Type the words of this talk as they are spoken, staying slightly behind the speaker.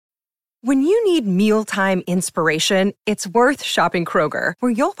When you need mealtime inspiration, it's worth shopping Kroger,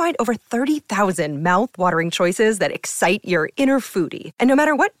 where you'll find over 30,000 mouth-watering choices that excite your inner foodie. And no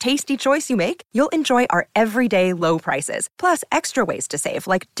matter what tasty choice you make, you'll enjoy our everyday low prices, plus extra ways to save,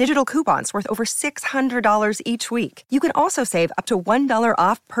 like digital coupons worth over $600 each week. You can also save up to $1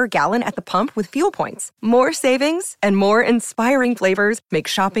 off per gallon at the pump with fuel points. More savings and more inspiring flavors make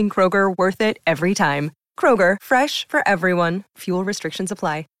shopping Kroger worth it every time. Kroger, fresh for everyone. Fuel restrictions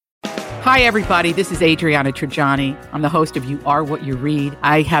apply. Hi, everybody. This is Adriana Trajani. I'm the host of You Are What You Read.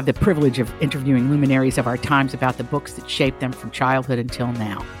 I have the privilege of interviewing luminaries of our times about the books that shaped them from childhood until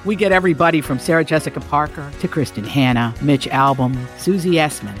now. We get everybody from Sarah Jessica Parker to Kristen Hanna, Mitch Albom, Susie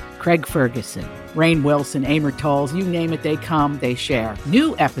Essman, Craig Ferguson, Rainn Wilson, Amor Towles, you name it, they come, they share.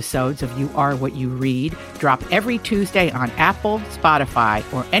 New episodes of You Are What You Read drop every Tuesday on Apple, Spotify,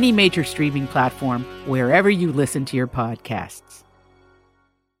 or any major streaming platform wherever you listen to your podcasts.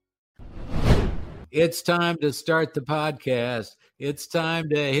 It's time to start the podcast. It's time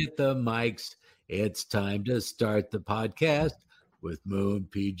to hit the mics. It's time to start the podcast with Moon,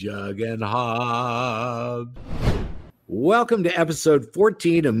 P-Jug, and Hobbs. Welcome to episode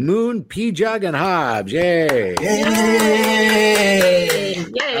 14 of Moon, P-Jug, and Hobbs. Yay! Yay!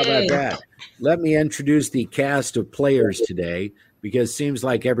 Yay! How about that? Let me introduce the cast of players today, because it seems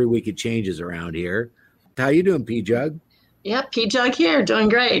like every week it changes around here. How you doing, P-Jug? Yeah, P-Jug here, doing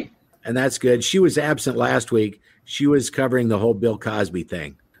great. And that's good. She was absent last week. She was covering the whole Bill Cosby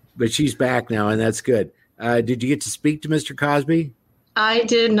thing, but she's back now, and that's good. Did you get to speak to Mr. Cosby? I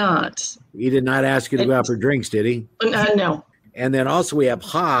did not. He did not ask you to go out for drinks, did he? No. And then also we have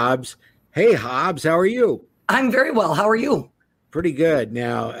Hobbs. Hey, Hobbs, how are you? I'm very well. How are you? Pretty good.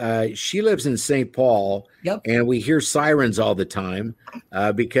 Now, she lives in St. Paul, and we hear sirens all the time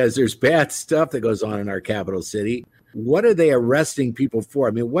because there's bad stuff that goes on in our capital city. What are they arresting people for?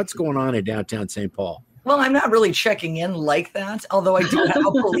 I mean, what's going on in downtown St. Paul? Well, I'm not really checking in like that, although I do have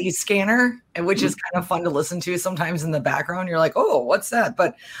a police scanner, which is kind of fun to listen to sometimes in the background. You're like, oh, what's that?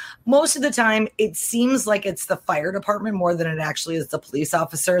 But most of the time, it seems like it's the fire department more than it actually is the police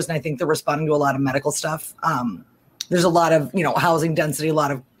officers. And I think they're responding to a lot of medical stuff. There's a lot of, housing density, a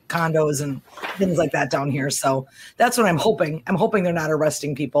lot of condos and things like that down here. So that's what I'm hoping. I'm hoping they're not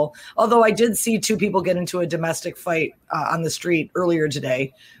arresting people. Although I did see 2 people get into a domestic fight on the street earlier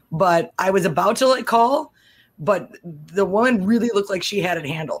today, but I was about to call, but the woman really looked like she had it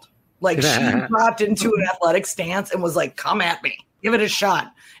handled. Like she dropped into an athletic stance and was like, come at me, give it a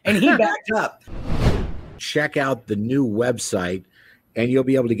shot. And he backed up. Check out the new website and you'll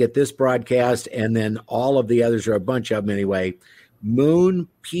be able to get this broadcast and then all of the others, or a bunch of them anyway. Moon,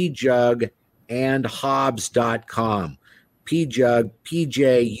 P-Jug, and Hobbs.com. P-Jug,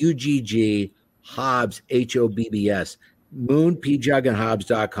 P-J-U-G-G, Hobbs, H-O-B-B-S. Moon, P-Jug, and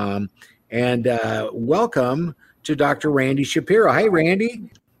Hobbs.com. And welcome to Dr. Randy Shapiro. Hi, Randy.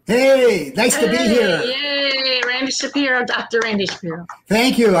 Hey, nice to be here. Yay, Randy Shapiro, Dr. Randy Shapiro.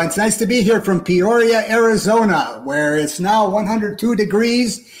 Thank you. It's nice to be here from Peoria, Arizona, where it's now 102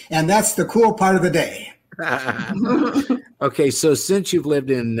 degrees, and that's the cool part of the day. Okay, so since you've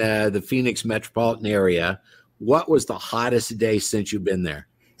lived in the Phoenix metropolitan area, what was the hottest day since you've been there?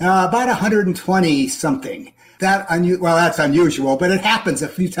 About 120 something. That's unusual, but it happens a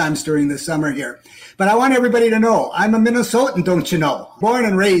few times during the summer here. But I want everybody to know I'm a Minnesotan, don't you know? Born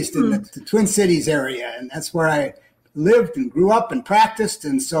and raised in the Twin Cities area, and that's where I lived and grew up and practiced,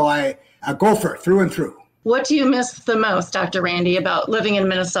 and so I a Gopher through and through. What do you miss the most, Dr. Randy, about living in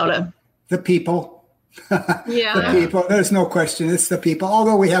Minnesota? The people. Yeah. The people. There's no question. It's the people.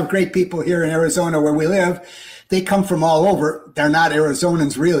 Although we have great people here in Arizona where we live, they come from all over. They're not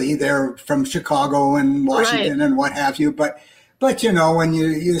Arizonans really. They're from Chicago and Washington and what have you. But when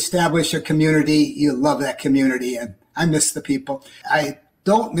you establish a community, you love that community. And I miss the people. I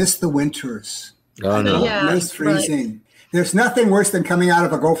don't miss the winters. Oh, no. I don't miss freezing. Right. There's nothing worse than coming out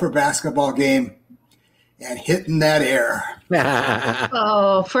of a Gopher basketball game and hitting that air.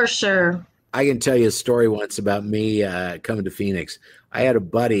 Oh, for sure. I can tell you a story once about me coming to Phoenix. I had a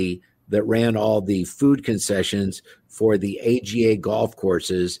buddy that ran all the food concessions for the AGA golf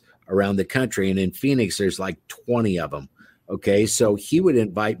courses around the country. And in Phoenix, there's like 20 of them. Okay, so he would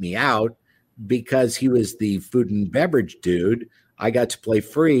invite me out because he was the food and beverage dude. I got to play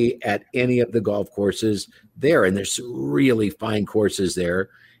free at any of the golf courses there. And there's some really fine courses there.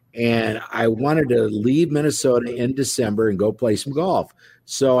 And I wanted to leave Minnesota in December and go play some golf.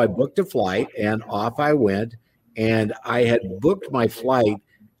 So I booked a flight and off I went. And I had booked my flight.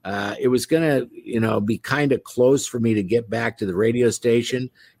 It was going to, be kind of close for me to get back to the radio station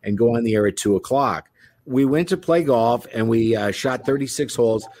and go on the air at 2:00. We went to play golf and we shot 36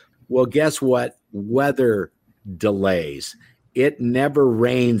 holes. Well, guess what? Weather delays. It never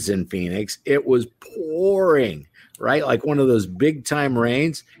rains in Phoenix. It was pouring, right? Like one of those big time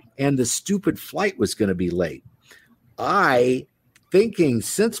rains, and the stupid flight was going to be late. I, thinking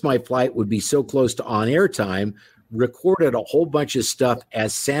since my flight would be so close to on-air time, recorded a whole bunch of stuff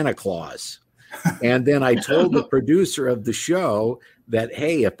as Santa Claus. And then I told the producer of the show that,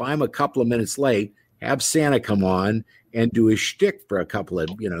 hey, if I'm a couple of minutes late, have Santa come on and do a shtick for a couple of,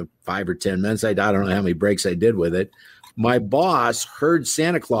 5 or 10 minutes. I don't know how many breaks I did with it. My boss heard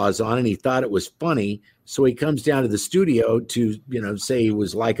Santa Claus on and he thought it was funny. So he comes down to the studio to, say he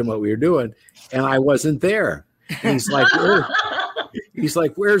was liking what we were doing. And I wasn't there. And he's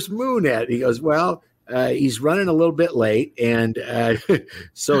like, where's Moon at? He goes, well, he's running a little bit late. And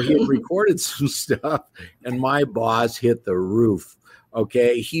so he had recorded some stuff and my boss hit the roof.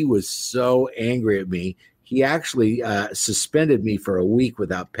 Okay. He was so angry at me. He actually suspended me for a week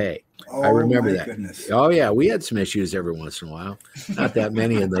without pay. Oh, I remember that. Goodness. Oh, yeah. We had some issues every once in a while. Not that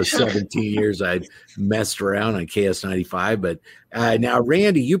many in those 17 years I'd messed around on KS95. But now,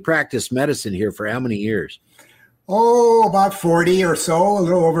 Randy, you practiced medicine here for how many years? Oh, about 40 or so, a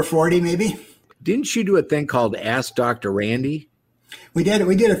little over 40 maybe. Didn't you do a thing called Ask Dr. Randy? We did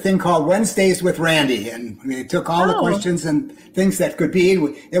a thing called Wednesdays with Randy, and we took all the questions and things that could be.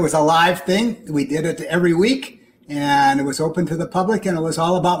 It was a live thing. We did it every week, and it was open to the public, and it was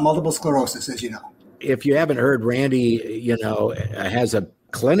all about multiple sclerosis, as you know. If you haven't heard, Randy, has a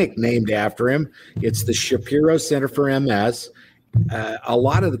clinic named after him. It's the Shapiro Center for MS. A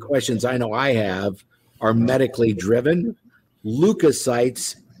lot of the questions I know I have are medically driven.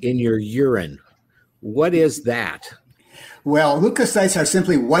 Leukocytes in your urine. What is that? Well, leukocytes are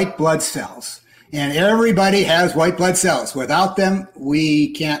simply white blood cells, and everybody has white blood cells. Without them,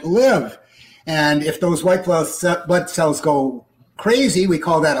 we can't live. And if those white blood cells go crazy, we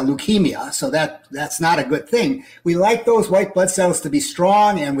call that a leukemia. So that's not a good thing. We like those white blood cells to be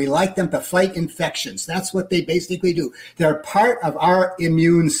strong, and we like them to fight infections. That's what they basically do. They're part of our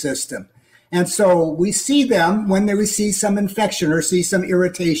immune system. And so we see them when we see some infection or see some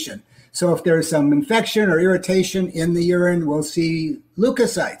irritation. So if there's some infection or irritation in the urine, we'll see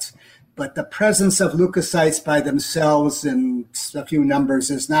leukocytes. But the presence of leukocytes by themselves in a few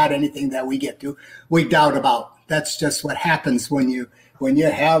numbers is not anything that we doubt about. That's just what happens when you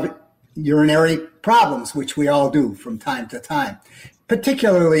have urinary problems, which we all do from time to time,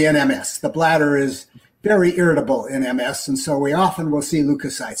 particularly in MS. The bladder is very irritable in MS, and so we often will see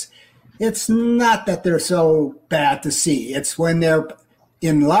leukocytes. It's not that they're so bad to see. It's when they're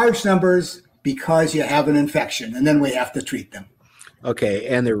in large numbers because you have an infection, and then we have to treat them. Okay,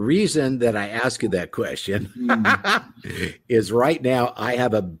 and the reason that I ask you that question is right now I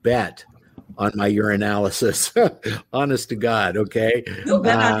have a bet on my urinalysis. Honest to God, okay? You'll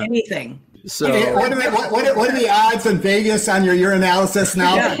bet on anything. So what are the odds in Vegas on your urinalysis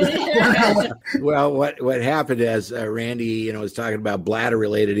now? Well, what happened is Randy, was talking about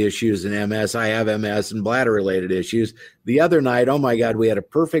bladder-related issues and MS. I have MS and bladder-related issues. The other night, oh my God, we had a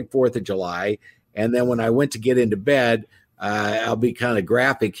perfect 4th of July. And then when I went to get into bed, I'll be kind of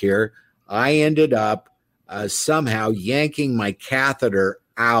graphic here. I ended up somehow yanking my catheter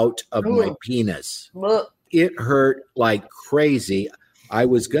out of my penis. It hurt like crazy. I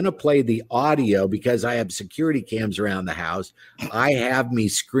was going to play the audio because I have security cams around the house. I have me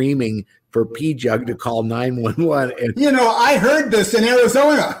screaming for P-Jug to call 911. And I heard this in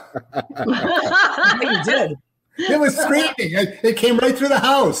Arizona. You did. It was screaming. It came right through the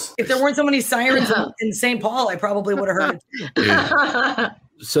house. If there weren't so many sirens in St. Paul, I probably would have heard it too.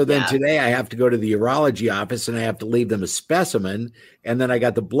 So then today I have to go to the urology office and I have to leave them a specimen. And then I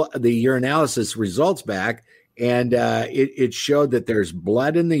got the urinalysis results back. And it showed that there's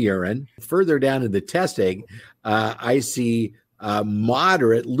blood in the urine. Further down in the testing, I see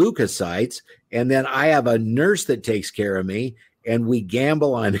moderate leukocytes. And then I have a nurse that takes care of me, and we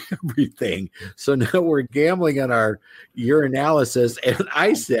gamble on everything. So now we're gambling on our urinalysis. And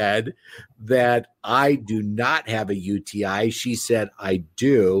I said that I do not have a UTI. She said, I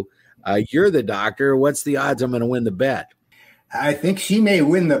do. You're the doctor. What's the odds I'm going to win the bet? I think she may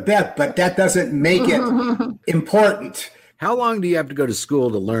win the bet, but that doesn't make it important. How long do you have to go to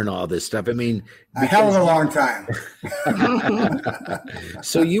school to learn all this stuff? I mean, a hell of a long time.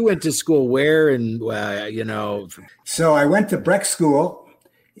 So you went to school where and, So I went to Breck School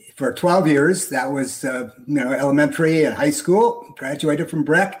for 12 years. That was, elementary and high school. Graduated from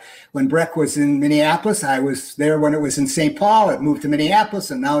Breck. When Breck was in Minneapolis, I was there when it was in St. Paul. It moved to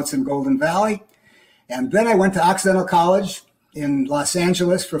Minneapolis, and now it's in Golden Valley. And then I went to Occidental College in Los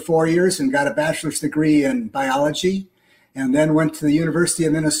Angeles for 4 years and got a bachelor's degree in biology. and then went to the University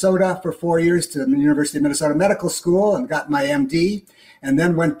of Minnesota for 4 years to the University of Minnesota Medical School and got my MD, and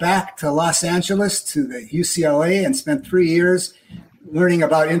then went back to Los Angeles to the UCLA and spent 3 years learning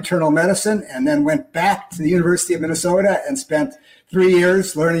about internal medicine, and then went back to the University of Minnesota and spent 3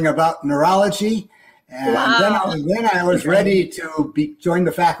 years learning about neurology. And then I was ready to join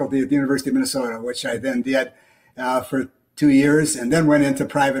the faculty at the University of Minnesota, which I then did for 2 years, and then went into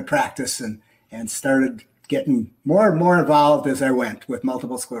private practice and started getting more and more involved as I went with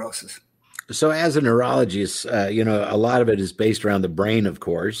multiple sclerosis. So as a neurologist, a lot of it is based around the brain, of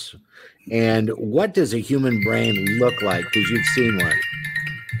course. And what does a human brain look like? Because you've seen one.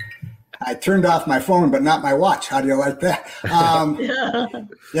 I turned off my phone, but not my watch. How do you like that?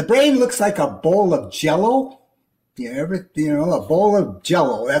 The brain looks like a bowl of Jell-O. A bowl of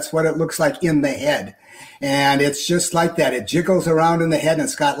Jell-O. That's what it looks like in the head. And it's just like that. It jiggles around in the head, and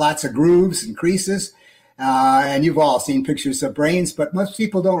it's got lots of grooves and creases. And you've all seen pictures of brains, but most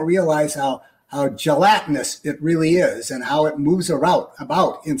people don't realize how gelatinous it really is and how it moves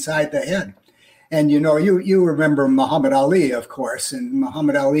about inside the head. And, you remember Muhammad Ali, of course, and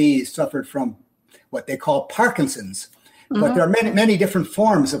Muhammad Ali suffered from what they call Parkinson's. Mm-hmm. But there are many, many different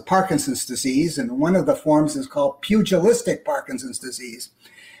forms of Parkinson's disease, and one of the forms is called pugilistic Parkinson's disease.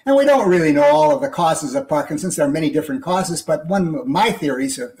 And we don't really know all of the causes of Parkinson's. There are many different causes, but one of my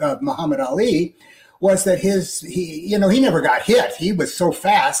theories of Muhammad Ali was that he never got hit. He was so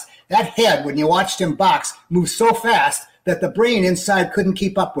fast. That head, when you watched him box, moved so fast that the brain inside couldn't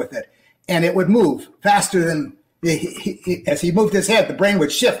keep up with it. And it would move faster than, as he moved his head, the brain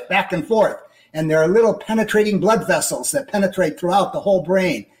would shift back and forth. And there are little penetrating blood vessels that penetrate throughout the whole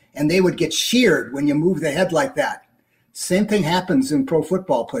brain. And they would get sheared when you move the head like that. Same thing happens in pro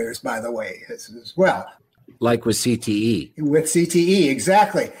football players, by the way, as well. Like with CTE. With CTE,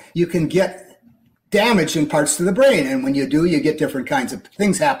 exactly. You can get damage in parts to the brain. And when you do, you get different kinds of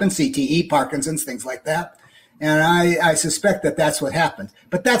things happen, CTE, Parkinson's, things like that. And I suspect that that's what happened.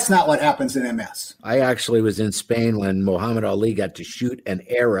 But that's not what happens in MS. I actually was in Spain when Muhammad Ali got to shoot an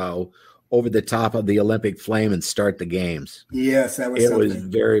arrow over the top of the Olympic flame and start the games. Yes, that was something. It was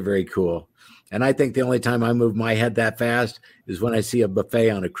very, very cool. And I think the only time I move my head that fast is when I see a buffet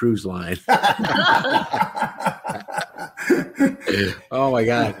on a cruise line. Oh, my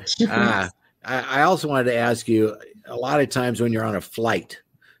God. I also wanted to ask you, a lot of times when you're on a flight,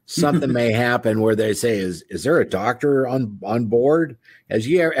 something may happen where they say, is there a doctor on board? Have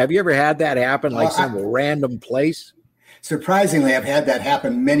you ever had that happen, like some random place? Surprisingly, I've had that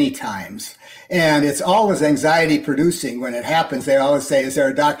happen many times. And it's always anxiety producing when it happens. They always say, is there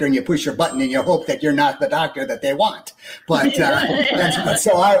a doctor? And you push your button and you hope that you're not the doctor that they want. But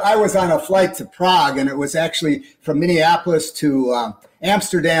so I was on a flight to Prague, and it was actually from Minneapolis to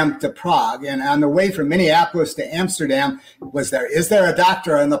Amsterdam to Prague. And on the way from Minneapolis to Amsterdam, is there a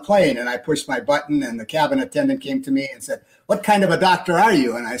doctor on the plane? And I pushed my button, and the cabin attendant came to me and said, what kind of a doctor are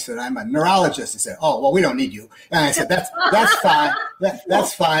you? And I said, I'm a neurologist. He said, oh, well, we don't need you. And I said, that's fine.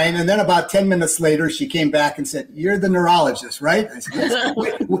 That's fine. And then about 10 minutes later, she came back and said, you're the neurologist, right? I said,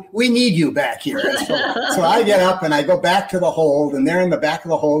 yes, we need you back here. And so I get up and I go back to the hold, and there in the back of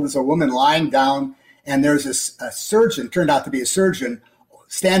the hold is a woman lying down, and there's a surgeon, turned out to be a surgeon,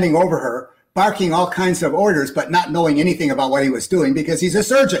 standing over her, barking all kinds of orders, but not knowing anything about what he was doing because he's a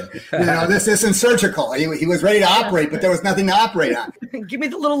surgeon. This isn't surgical. He was ready to operate, but there was nothing to operate on. Give me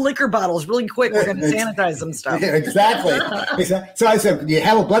the little liquor bottles really quick. We're going to sanitize some stuff. Yeah, exactly. So I said, do you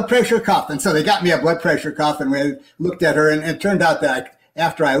have a blood pressure cuff? And so they got me a blood pressure cuff, and we looked at her, and it turned out that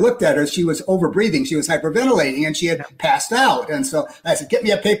after I looked at her, she was overbreathing. She was hyperventilating, and she had passed out. And so I said, get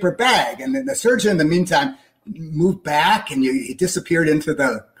me a paper bag. And then the surgeon, in the meantime, moved back, and he disappeared into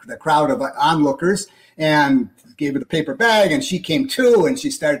the crowd of onlookers, and gave her the paper bag, and she came to, and she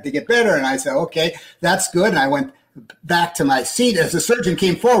started to get better. And I said, okay, that's good. And I went back to my seat as the surgeon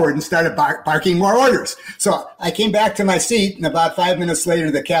came forward and started barking more orders. So I came back to my seat, and about 5 minutes later,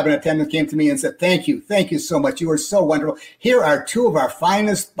 the cabin attendant came to me and said, thank you so much. You were so wonderful. Here are 2 of our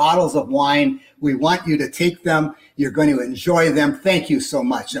finest bottles of wine. We want you to take them. You're going to enjoy them. Thank you so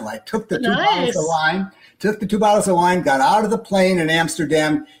much. And I took the 2 bottles of wine. Took the 2 bottles of wine, got out of the plane in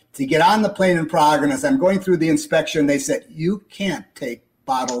Amsterdam to get on the plane in Prague. And as I'm going through the inspection, they said, you can't take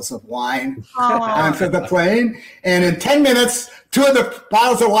bottles of wine onto the plane. And in 10 minutes, 2 of the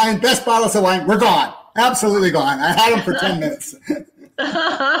bottles of wine, best bottles of wine, were gone. Absolutely gone. I had them for 10 minutes.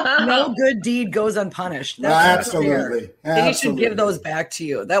 No good deed goes unpunished. That's absolutely. They should give those back to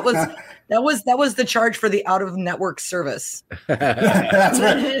you. That was the charge for the out-of-network service. That's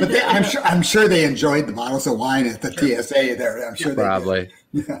right. But I'm sure they enjoyed the bottles of wine at the TSA there. I'm sure probably.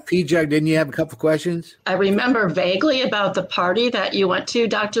 P-Jug, didn't you have a couple questions? I remember vaguely about the party that you went to,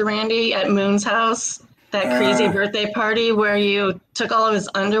 Dr. Randy, at Moon's house. That crazy birthday party where you took all of his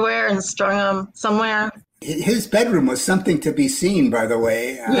underwear and strung them somewhere. His bedroom was something to be seen, by the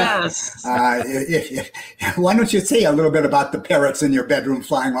way. Yes. Why don't you say a little bit about the parrots in your bedroom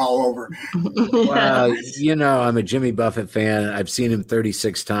flying all over? Well, I'm a Jimmy Buffett fan. I've seen him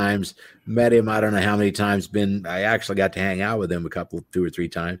 36 times, met him I don't know how many times. I actually got to hang out with him 2 or 3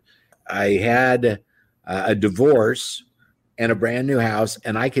 times. I had a divorce and a brand new house,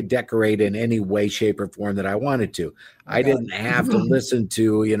 and I could decorate in any way, shape, or form that I wanted to. I didn't have to listen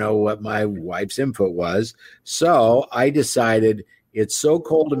to, what my wife's input was. So I decided it's so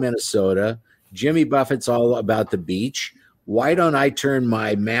cold in Minnesota. Jimmy Buffett's all about the beach. Why don't I turn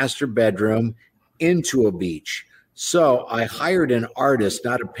my master bedroom into a beach? So I hired an artist,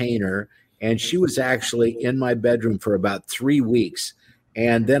 not a painter, and she was actually in my bedroom for about 3 weeks.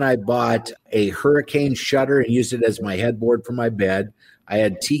 And then I bought a hurricane shutter and used it as my headboard for my bed. I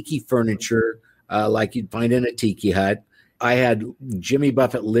had tiki furniture like you'd find in a tiki hut. I had Jimmy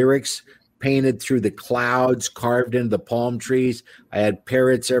Buffett lyrics painted through the clouds, carved into the palm trees. I had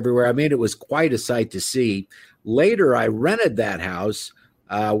parrots everywhere. I mean, it was quite a sight to see. Later, I rented that house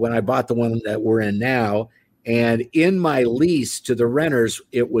when I bought the one that we're in now. And in my lease to the renters,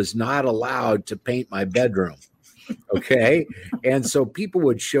 it was not allowed to paint my bedroom. Okay. And so people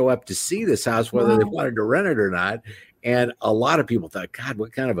would show up to see this house, whether they wanted to rent it or not. And a lot of people thought, God,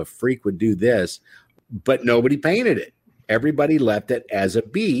 what kind of a freak would do this? But nobody painted it. Everybody left it as a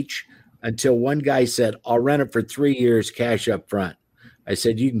beach until one guy said, I'll rent it for 3 years, cash up front. I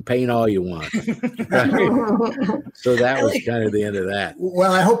said, you can paint all you want. Right? So that was kind of the end of that.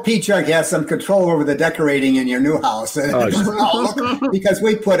 Well, I hope P-Jug has some control over the decorating in your new house. Because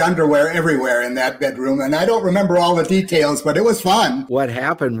we put underwear everywhere in that bedroom. And I don't remember all the details, but it was fun. What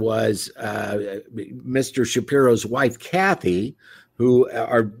happened was Mr. Shapiro's wife, Kathy, who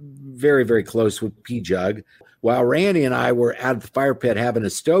are very, very close with P-Jug, while Randy and I were out of the fire pit having a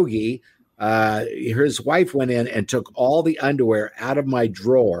stogie, his wife went in and took all the underwear out of my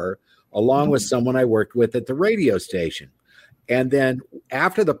drawer, along with someone I worked with at the radio station. And then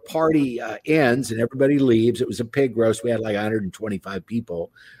after the party ends and everybody leaves, it was a pig roast. We had like 125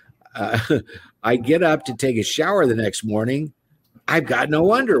 people. I get up to take a shower the next morning. I've got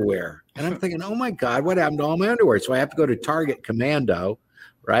no underwear. And I'm thinking, oh, my God, what happened to all my underwear? So I have to go to Target Commando,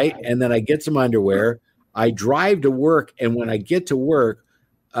 right? And then I get some underwear. I drive to work. And when I get to work,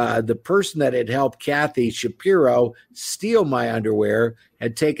 the person that had helped Kathy Shapiro steal my underwear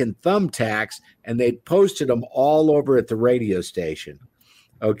had taken thumbtacks and they posted them all over at the radio station.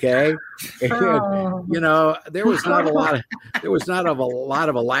 Okay. And, there was not a lot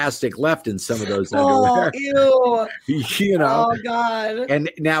of elastic left in some of those underwear. Oh, ew. Oh God.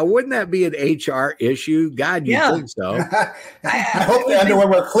 And now wouldn't that be an HR issue? God, you think so. I hope the underwear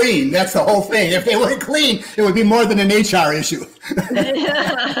were clean. That's the whole thing. If they weren't clean, it would be more than an HR issue. Then you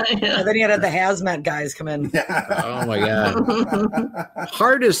had the hazmat guys come in. Oh my God.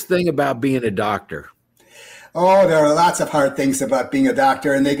 Hardest thing about being a doctor. Oh, there are lots of hard things about being a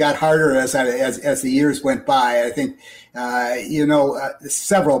doctor, and they got harder as the years went by. I think,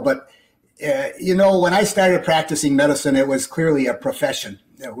 several. But, when I started practicing medicine, it was clearly a profession.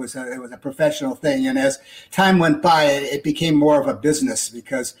 It was a professional thing. And as time went by, it became more of a business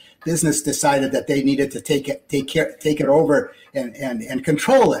because business decided that they needed to take it over and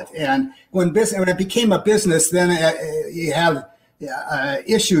control it. And when it became a business, then you have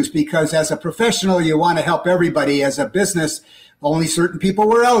issues because as a professional, you want to help everybody. As a business, only certain people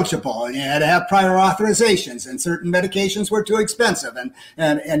were eligible, and you had to have prior authorizations, and certain medications were too expensive,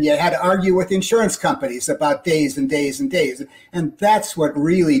 and you had to argue with insurance companies about days and days and days. And that's what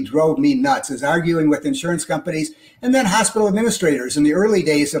really drove me nuts, is arguing with insurance companies. And then hospital administrators. In the early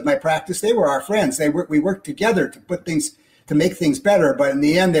days of my practice, they were our friends. We worked together to make things better. But in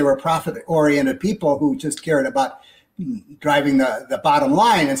the end, they were profit-oriented people who just cared about driving the bottom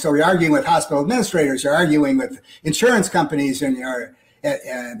line. And so you're arguing with hospital administrators, you're arguing with insurance companies, and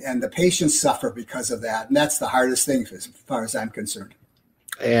the patients suffer because of that. And that's the hardest thing as far as I'm concerned.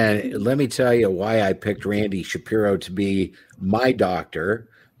 And let me tell you why I picked Randy Shapiro to be my doctor.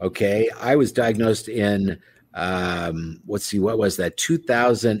 Okay. I was diagnosed in, what was that?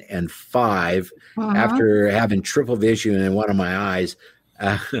 2005, after having triple vision in one of my eyes.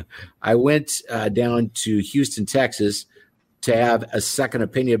 I went down to Houston, Texas, to have a second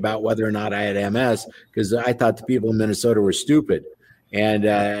opinion about whether or not I had MS, because I thought the people in Minnesota were stupid.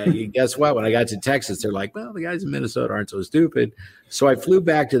 And guess what? When I got to Texas, they're like, well, the guys in Minnesota aren't so stupid. So I flew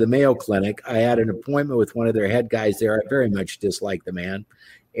back to the Mayo Clinic. I had an appointment with one of their head guys there. I very much dislike the man.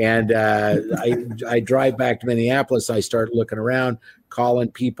 And I drive back to Minneapolis. I start looking around, calling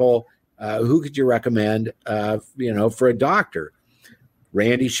people. Who could you recommend, for a doctor?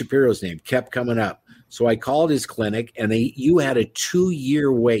 Randy Shapiro's name kept coming up. So I called his clinic, and you had a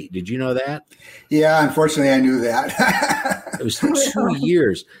 2-year wait. Did you know that? Yeah, unfortunately, I knew that. It was 2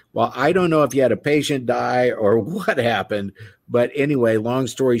 years. Well, I don't know if you had a patient die or what happened, but anyway, long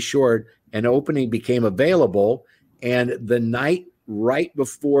story short, an opening became available, and the night right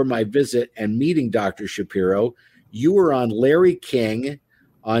before my visit and meeting Dr. Shapiro, you were on Larry King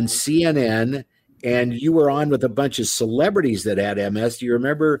on CNN, and you were on with a bunch of celebrities that had MS. Do you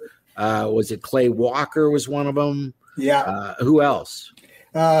remember? Was it Clay Walker was one of them? Yeah. Who else?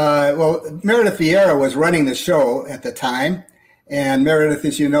 Well, Meredith Vieira was running the show at the time. And Meredith,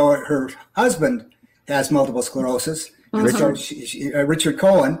 as you know, her husband has multiple sclerosis, Richard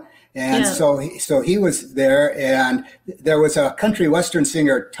Cohen. And so he was there. And there was a country western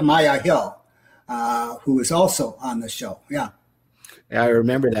singer, Tamaya Hill, who was also on the show. Yeah. I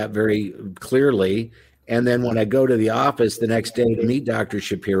remember that very clearly. And then when I go to the office the next day to meet Dr.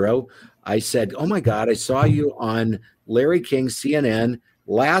 Shapiro, I said, oh, my God, I saw you on Larry King's CNN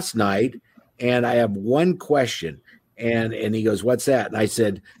last night, and I have one question. And he goes, what's that? And I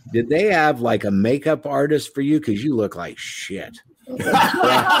said, did they have like a makeup artist for you? Because you look like shit. The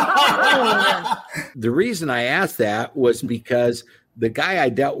reason I asked that was because the guy I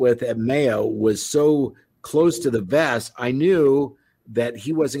dealt with at Mayo was so close to the vest, I knew that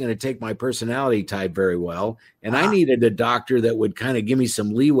he wasn't going to take my personality type very well. And I needed a doctor that would kind of give me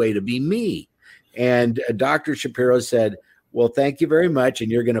some leeway to be me. And Dr. Shapiro said, well, thank you very much.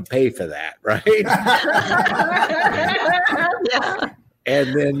 And you're going to pay for that. Right. Yeah.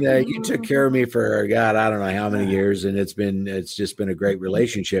 And then you took care of me for, God, I don't know how many years. And it's just been a great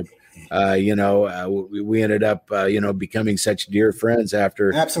relationship. We ended up, becoming such dear friends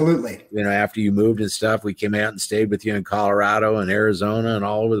after. Absolutely. After you moved and stuff, we came out and stayed with you in Colorado and Arizona and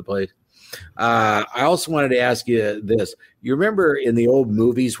all over the place. I also wanted to ask you this. You remember in the old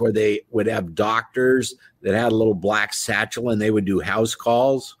movies where they would have doctors that had a little black satchel and they would do house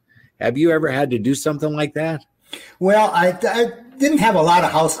calls? Have you ever had to do something like that? Well, I didn't have a lot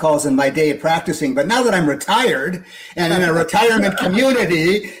of house calls in my day of practicing, but now that I'm retired and in a retirement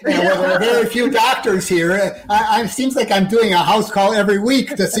community, where there are very few doctors here, it seems like I'm doing a house call every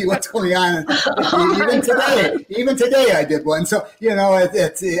week to see what's going on. Even today I did one. So,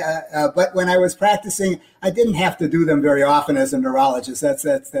 but when I was practicing, I didn't have to do them very often as a neurologist.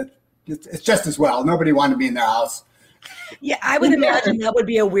 It's just as well. Nobody wanted me in their house. Yeah, I would imagine that would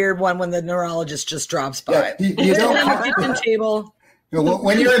be a weird one when the neurologist just drops by. Yeah, you don't table.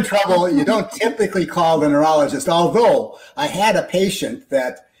 When you're in trouble, you don't typically call the neurologist. Although I had a patient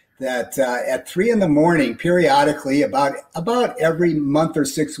that at 3 a.m, periodically, about every month or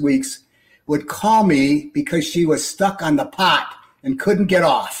 6 weeks, would call me because she was stuck on the pot and couldn't get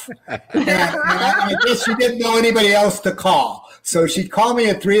off. And I guess she didn't know anybody else to call. So she'd call me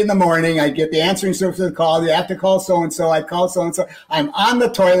at 3 a.m. I'd get the answering service to the call. You have to call so-and-so. I'd call so-and-so. I'm on the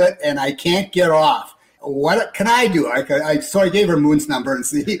toilet and I can't get off. What can I do? So I gave her Moon's number and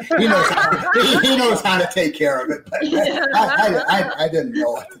see he knows how to take care of it. But I didn't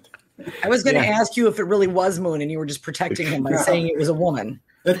know what to do. I was going to ask you if it really was Moon and you were just protecting him by saying it was a woman.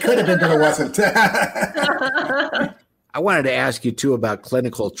 It could have been, but it wasn't. I wanted to ask you too about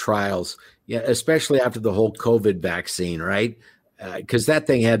clinical trials, especially after the whole COVID vaccine, right? Because that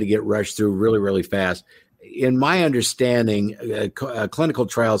thing had to get rushed through really, really fast. In my understanding, clinical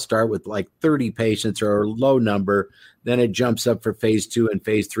trials start with like 30 patients or a low number, then it jumps up for phase 2 and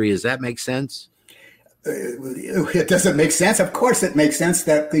phase 3. Does that make sense? It doesn't make sense. Of course it makes sense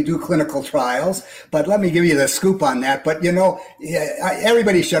that they do clinical trials, but let me give you the scoop on that. But,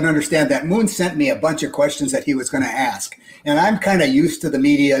 everybody should understand that Moon sent me a bunch of questions that he was going to ask. And I'm kind of used to the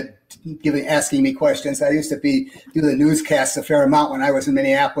media asking me questions. I used to do the newscasts a fair amount when I was in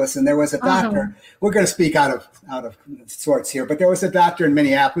Minneapolis, and there was a doctor. We're going to speak out of sorts here, but there was a doctor in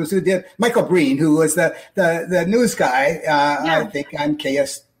Minneapolis who did, Michael Breen, who was the news guy, I think, on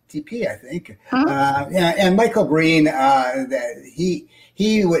KSTP, I think. And Michael Breen,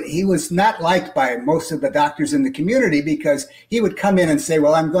 he was not liked by most of the doctors in the community because he would come in and say,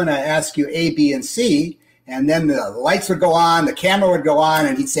 well, I'm going to ask you A, B, and C. And then the lights would go on, the camera would go on,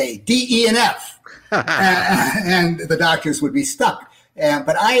 and he'd say D, E, and F. And the doctors would be stuck.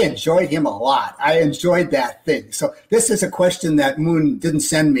 But I enjoyed him a lot. I enjoyed that thing. So this is a question that Moon didn't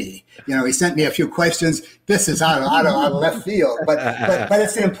send me. He sent me a few questions. This is out of left field, but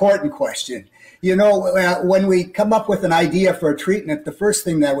it's an important question. When we come up with an idea for a treatment, the first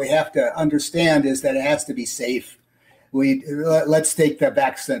thing that we have to understand is that it has to be safe. Let's take the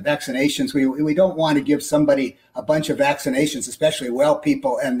vaccinations. We don't want to give somebody a bunch of vaccinations, especially well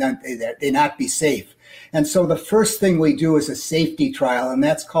people, and then they not be safe. And so the first thing we do is a safety trial, and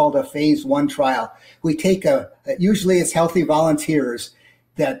that's called a phase 1 trial. We take usually it's healthy volunteers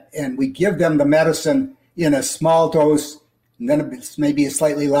and we give them the medicine in a small dose, and then it's maybe a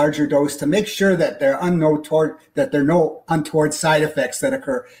slightly larger dose to make sure that there are no untoward side effects that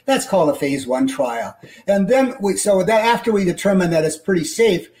occur. That's called a phase 1 trial. And then after we determine that it's pretty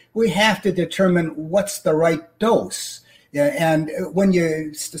safe, we have to determine what's the right dose. And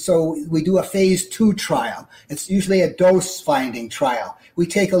so we do a phase 2 trial. It's usually a dose finding trial. We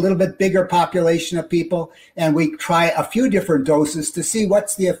take a little bit bigger population of people and we try a few different doses to see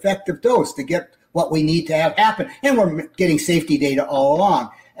what's the effective dose to get what we need to have happen. And we're getting safety data all along.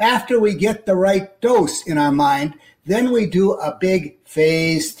 After we get the right dose in our mind, then we do a big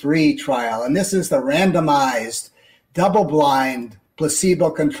phase 3 trial. And this is the randomized, double-blind,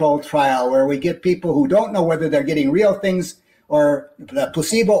 placebo-controlled trial where we get people who don't know whether they're getting real things or the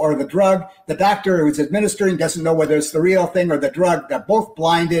placebo or the drug. The doctor who's administering doesn't know whether it's the real thing or the drug. They're both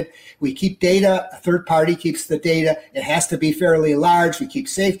blinded. We keep data. A third party keeps the data. It has to be fairly large. We keep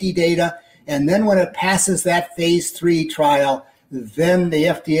safety data. And then when it passes that phase 3 trial, then the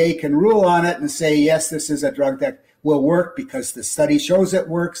FDA can rule on it and say, yes, this is a drug that will work because the study shows it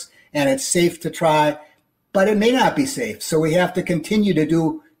works and it's safe to try. But it may not be safe. So we have to continue to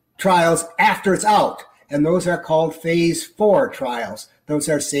do trials after it's out. And those are called phase 4 trials. Those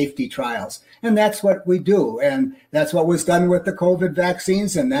are safety trials. And that's what we do. And that's what was done with the COVID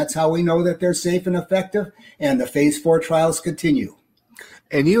vaccines. And that's how we know that they're safe and effective. And the phase 4 trials continue.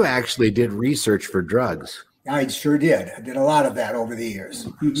 And you actually did research for drugs. I sure did. I did a lot of that over the years.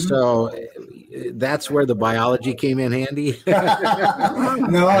 Mm-hmm. So that's where the biology came in handy?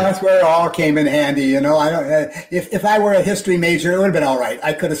 No, that's where it all came in handy. If I were a history major, it would have been all right.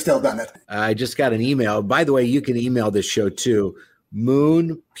 I could have still done it. I just got an email. By the way, you can email this show too.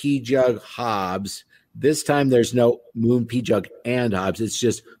 Moon P. Jug Hobbs. This time there's no Moon P. Jug and Hobbs. It's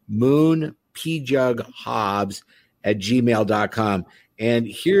just Moon P. Jug Hobbs at gmail.com. And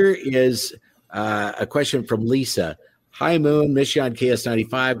here is a question from Lisa. Hi, Moon. Miss you on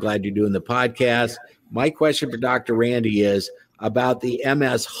KS95. Glad you're doing the podcast. My question for Dr. Randy is about the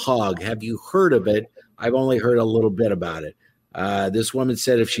MS hug. Have you heard of it? I've only heard a little bit about it. This woman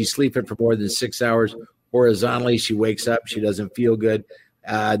said if she's sleeping for more than 6 hours horizontally, she wakes up, she doesn't feel good.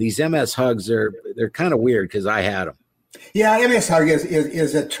 These MS hugs, they're kind of weird because I had them. Yeah, MS hug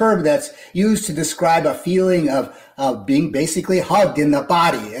is a term that's used to describe a feeling of being basically hugged in the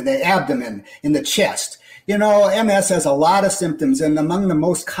body, in the abdomen, in the chest. MS has a lot of symptoms, and among the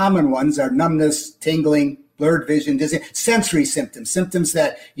most common ones are numbness, tingling, blurred vision, dizziness, sensory symptoms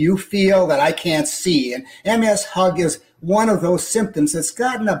that you feel that I can't see. And MS hug is one of those symptoms that's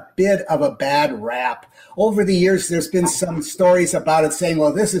gotten a bit of a bad rap. Over the years, there's been some stories about it saying,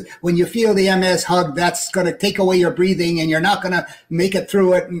 well, this is when you feel the MS hug, that's going to take away your breathing and you're not going to make it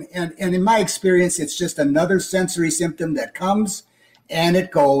through it. And in my experience, it's just another sensory symptom that comes and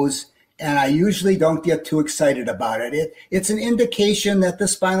it goes. And I usually don't get too excited about it. It's an indication that the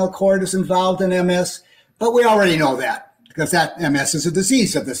spinal cord is involved in MS, but we already know that because that MS is a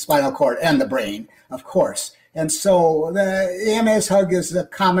disease of the spinal cord and the brain, of course. And so the MS hug is a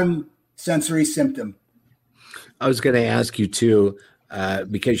common sensory symptom. I was going to ask you too,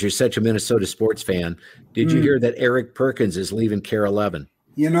 because you're such a Minnesota sports fan. Did you hear that Eric Perkins is leaving KARE 11?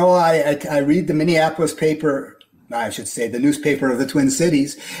 I read the Minneapolis paper, I should say the newspaper of the Twin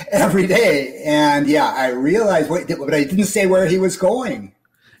Cities, every day. And yeah, I realized, but I didn't say where he was going.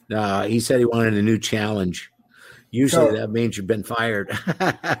 No, he said he wanted a new challenge. Usually that means you've been fired.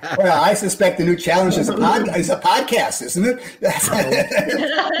 Well, I suspect the new challenge is a podcast, isn't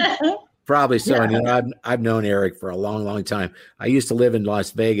it? Probably so. Yeah. And I've known Eric for a long, long time. I used to live in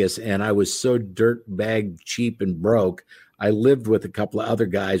Las Vegas, and I was so dirtbag cheap and broke. I lived with a couple of other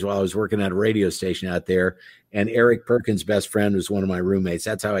guys while I was working at a radio station out there. And Eric Perkins' best friend was one of my roommates.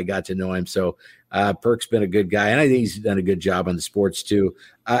 That's how I got to know him. So Perk's been a good guy, and I think he's done a good job on the sports too.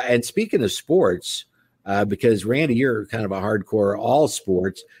 And speaking of sports, because Randy, you're kind of a hardcore all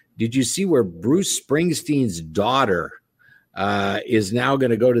sports. Did you see where Bruce Springsteen's daughter is now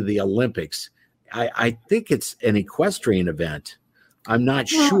going to go to the Olympics? I think it's an equestrian event I'm not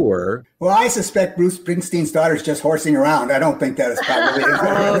sure. Well, I suspect Bruce Springsteen's daughter's just horsing around. I don't think that is probably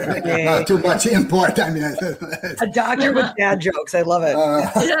not too much import. I mean, a doctor with dad jokes. I love it.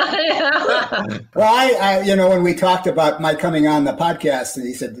 Well, I, when we talked about my coming on the podcast, and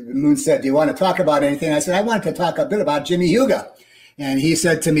he said, Moon said, "Do you want to talk about anything?" I said, "I wanted to talk a bit about Jimmy Huga," and he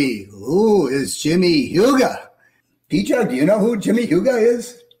said to me, "Who is Jimmy Huga?" P-Jug, do you know who Jimmy Huga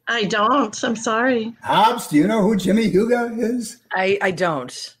is? I don't. I'm sorry. Hobbs, do you know who Jimmy Huga is? I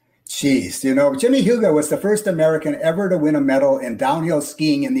don't. Jeez, Jimmy Huga was the first American ever to win a medal in downhill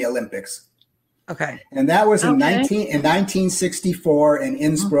skiing in the Olympics. Okay. And that was in 1964 in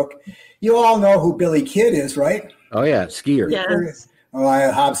Innsbruck. You all know who Billy Kidd is, right? Oh, yeah, skier. Yes.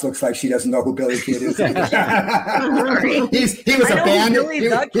 Oh, Hobbs looks like she doesn't know who Billy Kidd is. He was a bandit. He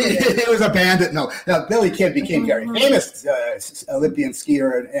was a bandit. No, Billy Kidd became very famous Olympian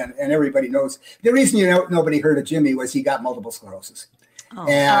skier, and everybody knows. The reason nobody heard of Jimmy was he got multiple sclerosis. Oh.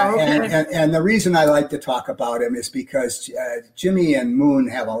 And the reason I like to talk about him is because Jimmy and Moon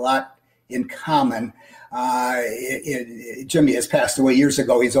have a lot in common. Jimmy has passed away years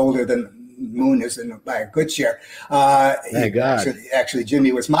ago. He's older than Moon is by a good share. Thank God. Actually,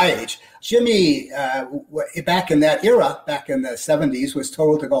 Jimmy was my age. Jimmy, back in that era, back in the 70s, was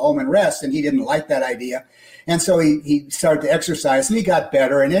told to go home and rest, and he didn't like that idea. And so he started to exercise, and he got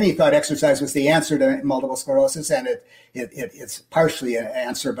better. And then he thought exercise was the answer to multiple sclerosis, and it's partially an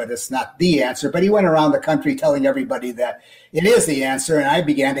answer, but it's not the answer. But he went around the country telling everybody that it is the answer, and I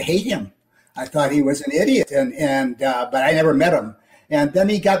began to hate him. I thought he was an idiot, but I never met him. And then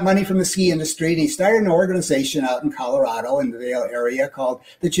he got money from the ski industry, and he started an organization out in Colorado in the Vail area called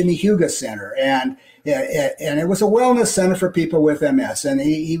the Jimmy Huga Center. And it was a wellness center for people with MS. And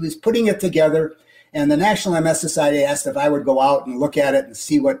he was putting it together. And the National MS Society asked if I would go out and look at it and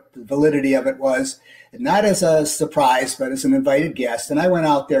see what the validity of it was, not as a surprise, but as an invited guest. And I went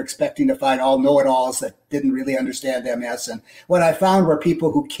out there expecting to find all know-it-alls that didn't really understand MS. And what I found were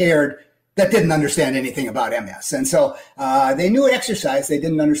people who cared that didn't understand anything about MS. And so they knew exercise, they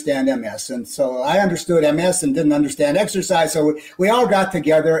didn't understand MS. And so I understood MS and didn't understand exercise. So we all got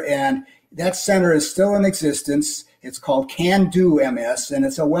together, and that center is still in existence. It's called Can Do MS, and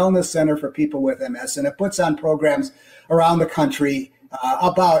it's a wellness center for people with MS. And it puts on programs around the country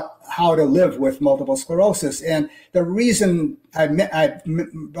about how to live with multiple sclerosis. And the reason I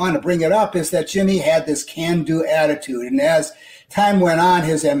want to bring it up is that Jimmy had this can-do attitude. And as time went on,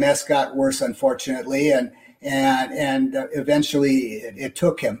 his MS got worse, unfortunately, and eventually it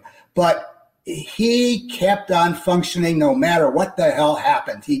took him. But he kept on functioning no matter what the hell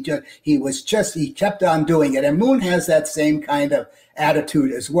happened. He kept on doing it. And Moon has that same kind of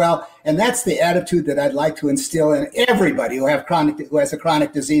attitude as well. And that's the attitude that I'd like to instill in everybody who has a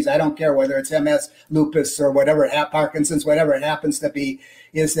chronic disease. I don't care whether it's MS, lupus, or whatever, Parkinson's, whatever it happens to be,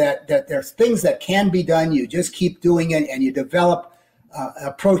 is that there's things that can be done. You just keep doing it, and you develop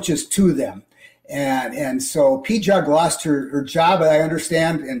approaches to them. And so P-Jug lost her job, I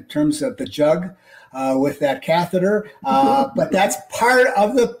understand, in terms of the jug with that catheter. But that's part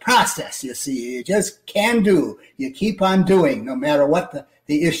of the process, you see. You just can do. You keep on doing, no matter what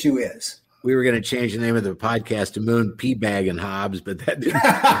the issue is. We were going to change the name of the podcast to Moon P-Bag and Hobbs, but that didn't.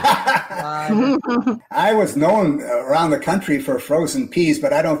 I was known around the country for frozen peas,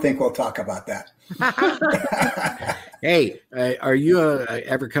 but I don't think we'll talk about that. Hey, are you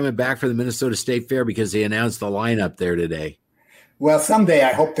ever coming back for the Minnesota State Fair? Because they announced the lineup there today. Well, someday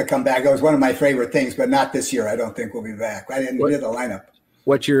I hope to come back. It was one of my favorite things, but not this year. I don't think we'll be back. I didn't do the lineup.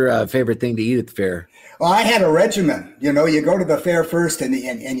 What's your favorite thing to eat at the fair? Well, I had a regimen. You go to the fair first, and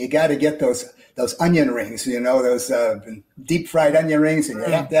you got to get those onion rings. Those deep fried onion rings, and you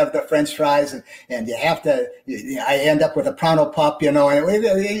have to have the French fries, and you have to. I end up with a pronto pup. And I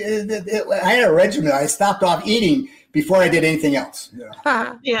had a regimen. I stopped off eating before I did anything else.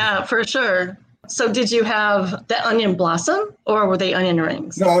 Yeah, for sure. So did you have the onion blossom, or were they onion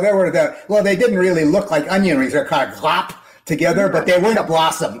rings? No, they didn't really look like onion rings. They're kind of glop together, but they weren't a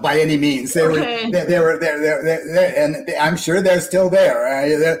blossom by any means. They were there, and I'm sure they're still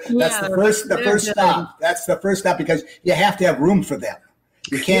there. That's the first stop. That's the first stop, because you have to have room for them.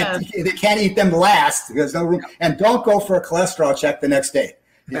 You can't. They can't eat them last. There's no room. And don't go for a cholesterol check the next day.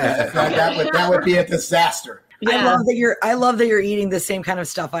 That would be a disaster. Yeah. I love that you're eating the same kind of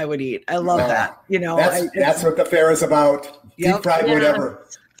stuff I would eat. I love that. That's what the fair is about. Deep fried whatever.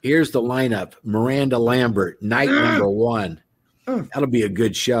 Here's the lineup: Miranda Lambert, night number 1. That'll be a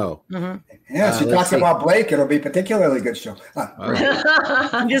good show. Mm-hmm. Yeah, she talks about Blake. It'll be a particularly good show.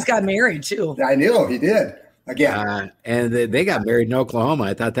 He just got married too. I knew he did again. And they got married in Oklahoma.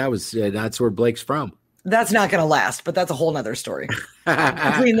 I thought that's where Blake's from. That's not going to last, but that's a whole nother story.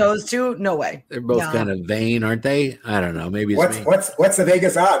 Between those two, no way. They're both kind of vain, aren't they? I don't know. Maybe it's what's the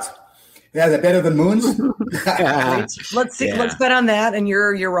Vegas odds? Yeah, the better than Moons. Let's see. Yeah. Let's bet on that and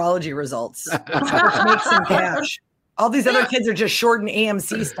your urology results. Let's make some cash. All these other kids are just shorting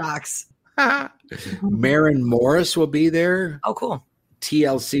AMC stocks. Maren Morris will be there. Oh, cool.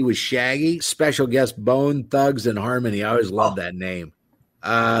 TLC with Shaggy. Special guest Bone Thugs and Harmony. I always love that name.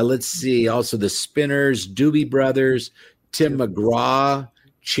 Let's see. Also the Spinners, Doobie Brothers, Tim McGraw,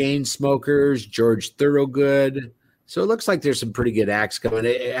 Chainsmokers, George Thorogood. So it looks like there's some pretty good acts coming.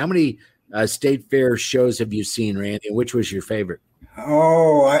 How many State Fair shows have you seen, Randy? And which was your favorite?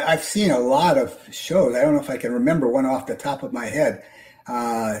 Oh, I've seen a lot of shows. I don't know if I can remember one off the top of my head.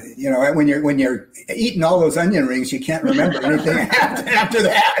 When you're eating all those onion rings, you can't remember anything after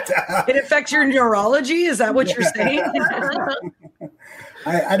that. It affects your neurology? Is that what you're saying?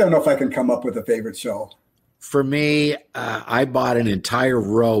 I don't know if I can come up with a favorite show. For me, I bought an entire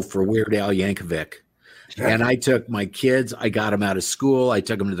row for Weird Al Yankovic. And I took my kids, I got them out of school. I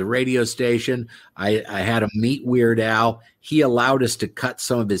took them to the radio station. I had them meet Weird Al. He allowed us to cut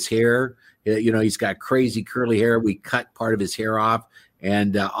some of his hair. He's got crazy curly hair. We cut part of his hair off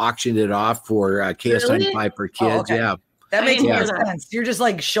and auctioned it off for KS95 for kids. Oh, okay. Yeah. That makes more sense. You're just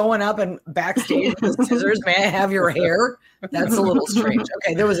like showing up and backstage with scissors. May I have your hair? That's a little strange.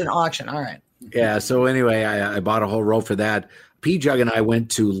 Okay, there was an auction. All right. Yeah. So anyway, I bought a whole row for that. P-Jug and I went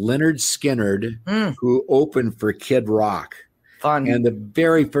to Leonard Skinnard, who opened for Kid Rock. Fun. And the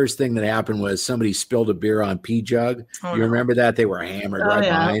very first thing that happened was somebody spilled a beer on P-Jug. Oh, you remember that? They were hammered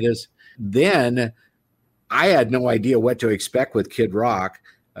behind us. Then I had no idea what to expect with Kid Rock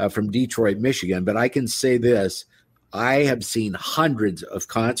from Detroit, Michigan. But I can say this. I have seen hundreds of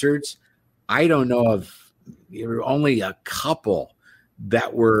concerts. I don't know of only a couple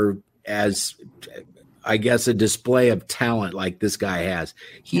that were as, I guess, a display of talent like this guy has.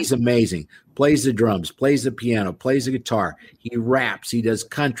 He's amazing. Plays the drums, plays the piano, plays the guitar. He raps. He does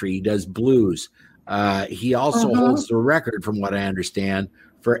country. He does blues. He also holds the record, from what I understand,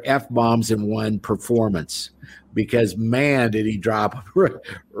 for F-bombs in one performance. Because, man, did he drop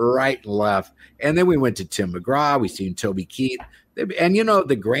right and left. And then we went to Tim McGraw. We seen Toby Keith. And,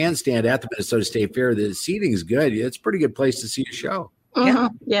 the grandstand at the Minnesota State Fair, the seating is good. It's a pretty good place to see a show.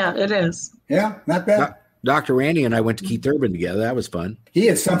 Yeah, it is. Yeah, not bad. Dr. Randy and I went to Keith Urban together. That was fun. He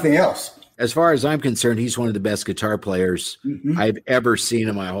is something else. As far as I'm concerned, he's one of the best guitar players I've ever seen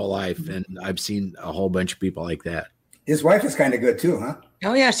in my whole life. And I've seen a whole bunch of people like that. His wife is kind of good too, huh?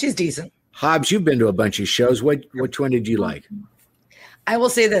 Oh, yeah, she's decent. Hobbs, you've been to a bunch of shows. Which one did you like? I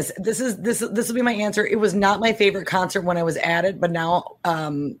will say this. This will be my answer. It was not my favorite concert when I was at it, but now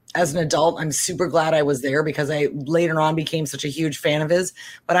as an adult, I'm super glad I was there because I later on became such a huge fan of his.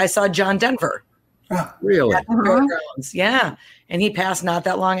 But I saw John Denver. Oh, really? Yeah. And he passed not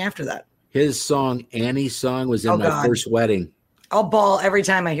that long after that. His song, Annie's Song, was in my first wedding. I'll bawl every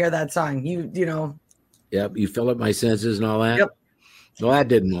time I hear that song. You know. Yep. You fill up my senses and all that. Yep. Well, that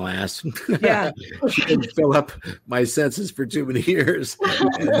didn't last. Yeah. She didn't fill up my senses for too many years.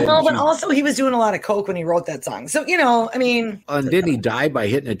 Well, but also he was doing a lot of coke when he wrote that song. So, I mean. And didn't he die by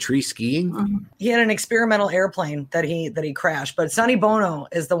hitting a tree skiing? He had an experimental airplane that he crashed. But Sonny Bono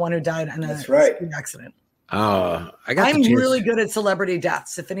is the one who died in a skiing accident. Oh, I'm really good at celebrity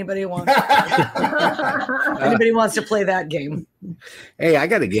deaths. If anybody wants to play that game. Hey, I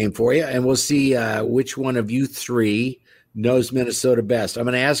got a game for you, and we'll see which one of you three knows Minnesota best. I'm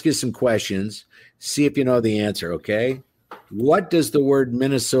going to ask you some questions. See if you know the answer, okay? What does the word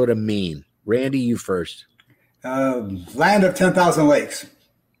Minnesota mean? Randy, you first. Land of 10,000 lakes.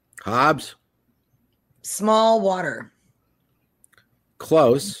 Hobbs? Small water.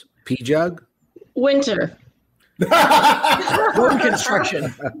 Close. P-Jug? Winter. Road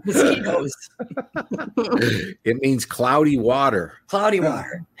construction. Mosquitoes. It means cloudy water. Cloudy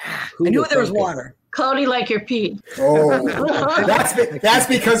water. I knew there was water. Cloudy like your pee. Oh, that's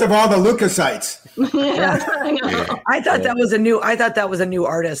because of all the leukocytes. Yeah. I thought that was a new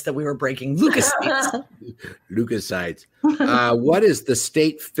artist that we were breaking. Leukocytes. Leukocytes. What is the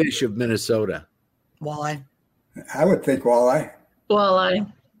state fish of Minnesota? Walleye. I would think walleye.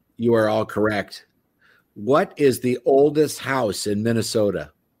 Walleye. You are all correct. What is the oldest house in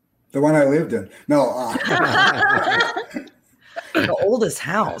Minnesota? The one I lived in. No. The oldest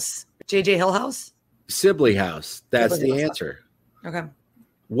house. J.J. Hill House? Sibley House. That's the answer. Okay.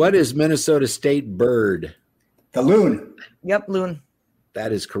 What is Minnesota state bird? The loon. Yep, loon.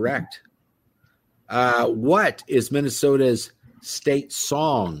 That is correct. What is Minnesota's state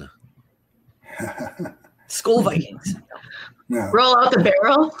song? Skull Vikings. No. Roll out the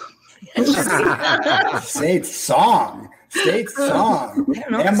barrel. State song. MISSISSIPPI.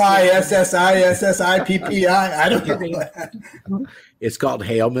 I don't know. It's called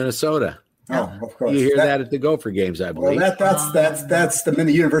Hail, Minnesota. Oh, of course. You hear that at the Gopher games, I believe. Well, that's the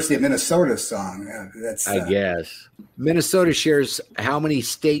University of Minnesota song. I guess. Minnesota shares how many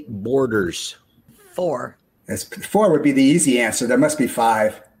state borders? 4. 4 would be the easy answer. There must be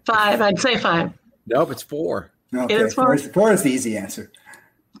 5. 5. I'd say 5. Nope, it's 4. Okay, It is 4. 4 is the easy answer.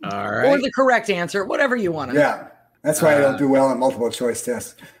 All right. Or the correct answer, whatever you want to. Yeah, that's why I don't do well on multiple choice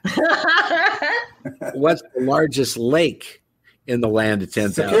tests. What's the largest lake in the land of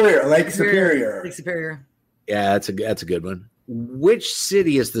 10,000? Superior, Lake Superior. Lake Superior. Yeah, that's a good one. Which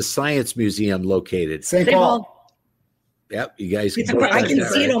city is the Science Museum located? St. Paul. Yep, you guys. I can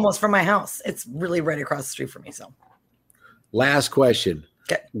see it almost from my house. It's really right across the street from me. So, last question.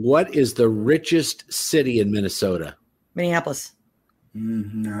 Okay. What is the richest city in Minnesota? Minneapolis.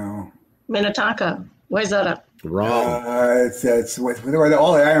 No. Minnetonka. Where's that up? Wrong. It's where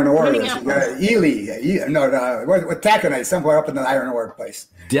all the iron ore is. Ely. With taconite, somewhere up in the iron ore place.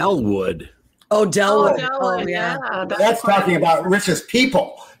 Delwood. Oh, Delwood. Oh, Yeah. That's talking about richest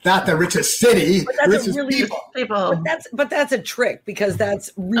people, not the richest city. But that's richest really people. But that's a trick because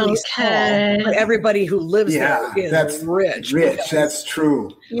that's really Okay. small. But everybody who lives Yeah, there is that's rich. That's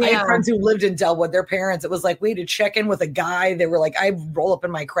true. I had friends who lived in Delwood. Their parents, it was like, we had to check in with a guy. They were like, I roll up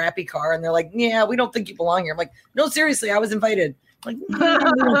in my crappy car, and they're like, yeah, we don't think you belong here. I'm like, no, seriously, I was invited. I'm like, we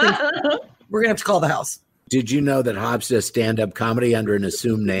don't think so. We're gonna have to call the house. Did you know that Hobbs does stand-up comedy under an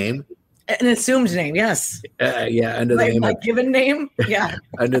assumed name? An assumed name, yes. Yeah, under the name My of given name, yeah,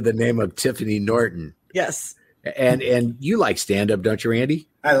 under the name of Tiffany Norton. yes. And you like stand-up, don't you, Randy?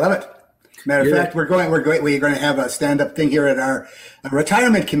 I love it. Matter of fact, we're going to have a stand-up thing here at our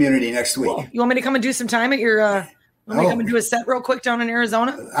retirement community next week. You want me to come and do some time at your? Want me to come and do a set real quick down in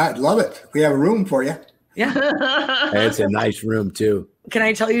Arizona? I'd love it. We have a room for you. Yeah. It's a nice room too. Can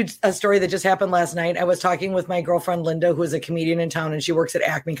I tell you a story that just happened last night? I was talking with my girlfriend, Linda, who is a comedian in town, and she works at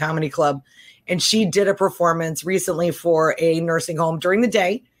Acme Comedy Club. And she did a performance recently for a nursing home during the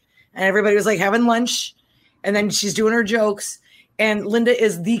day. And everybody was like having lunch. And then she's doing her jokes. And Linda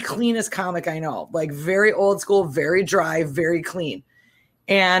is the cleanest comic I know, like very old school, very dry, very clean.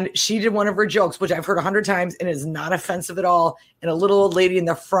 And she did one of her jokes, which I've heard 100 times and is not offensive at all. And a little old lady in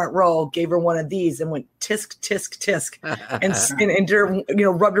the front row gave her one of these and went tisk, tisk, tisk, and did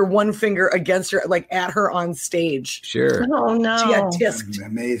her, rubbed her one finger against her, like at her on stage. Sure. Oh, no. She got tisked.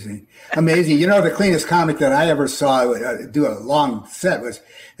 Amazing. The cleanest comic that I ever saw do a long set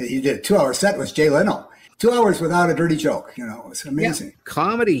he did a 2-hour set was Jay Leno. 2 hours without a dirty joke. It was amazing. Yeah.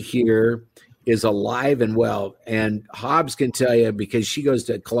 Comedy here is alive and well. And Hobbs can tell you, because she goes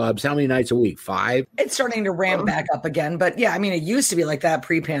to clubs how many nights a week? 5? It's starting to ramp back up again. But yeah, I mean, it used to be like that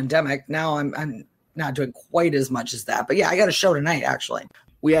pre-pandemic. Now I'm not doing quite as much as that. But yeah, I got a show tonight, actually.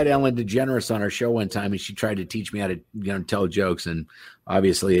 We had Ellen DeGeneres on our show one time, and she tried to teach me how to tell jokes, and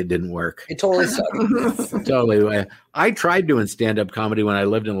obviously it didn't work. It totally sucked. Totally. I tried doing stand-up comedy when I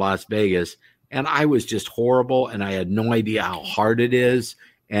lived in Las Vegas, and I was just horrible, and I had no idea how hard it is.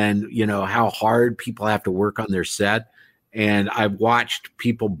 And, how hard people have to work on their set. And I've watched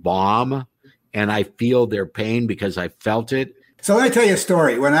people bomb, and I feel their pain because I felt it. So let me tell you a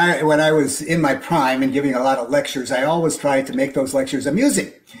story. When I was in my prime and giving a lot of lectures, I always tried to make those lectures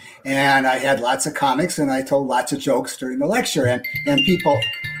amusing. And I had lots of comics, and I told lots of jokes during the lecture. And people,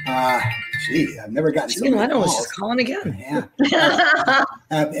 I've never gotten so many Leno was calls. just calling again.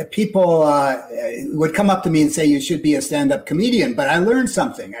 Yeah. People would come up to me and say, you should be a stand-up comedian. But I learned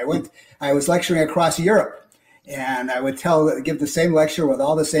something. I was lecturing across Europe, and I would give the same lecture with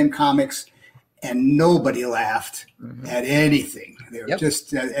all the same comics, and nobody laughed at anything. They were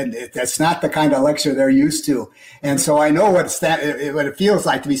just, and that's not the kind of lecture they're used to. And so I know what it feels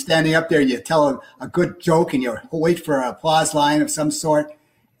like to be standing up there. You tell a good joke, and you wait for an applause line of some sort.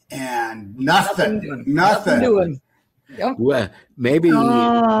 And nothing doing. Yep. Well, maybe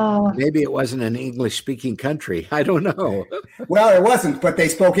it wasn't an English-speaking country. I don't know. Well, it wasn't, but they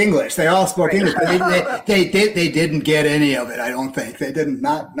spoke English. They all spoke English. But they didn't get any of it. I don't think they didn't.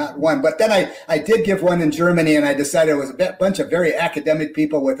 Not one. But then I did give one in Germany, and I decided it was a bunch of very academic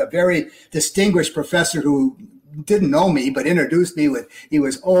people with a very distinguished professor who didn't know me but introduced me with. He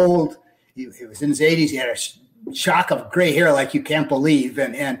was old. He was in his 80s. He had a shock of gray hair like you can't believe,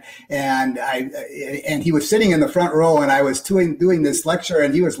 and he was sitting in the front row, and I was doing this lecture,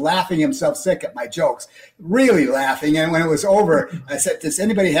 and he was laughing himself sick at my jokes, really laughing. And when it was over, I said, does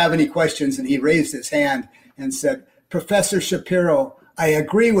anybody have any questions? And he raised his hand and said, Professor Shapiro, I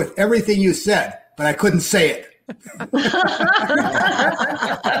agree with everything you said, but I couldn't say it.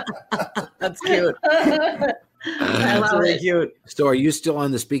 That's cute. I love really it. Cute. So are you still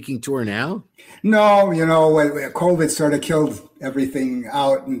on the speaking tour now? No, COVID sort of killed everything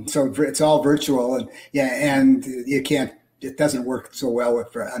out, and so it's all virtual, and you can't. It doesn't work so well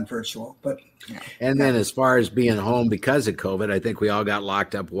on virtual, but. And then as far as being home because of COVID, I think we all got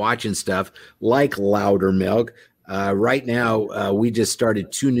locked up watching stuff like Loudermilk. Right now, we just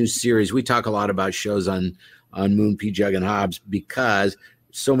started 2 new series. We talk a lot about shows on Moon, P. Jug, and Hobbs because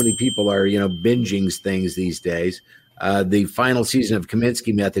so many people are, binging things these days. The final season of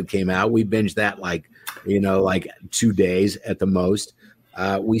Kaminsky Method came out. We binged that like 2 days at the most.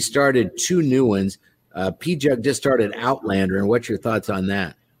 We started 2 new ones. P. Jug just started Outlander. And what's your thoughts on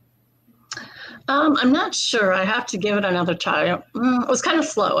that? I'm not sure. I have to give it another try. It was kind of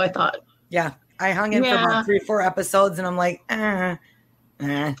slow, I thought. Yeah. I hung in for about 3-4 episodes and I'm like, Yeah.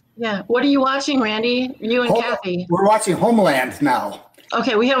 What are you watching, Randy? You and Kathy. We're watching Homeland now.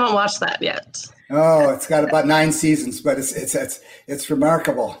 Okay, we haven't watched that yet. Oh, it's got about 9 seasons, but it's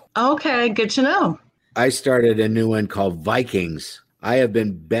remarkable. Okay, good to know. I started a new one called Vikings. I have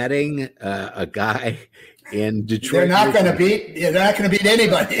been betting a guy in Detroit. They're not going to beat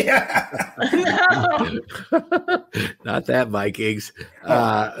anybody. Not that Vikings.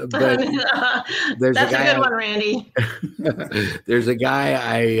 But there's That's a good one, Randy. There's a guy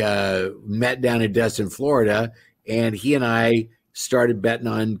I met down in Destin, Florida, and he and I started betting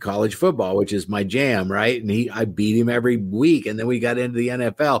on college football, which is my jam, right? And I beat him every week. And then we got into the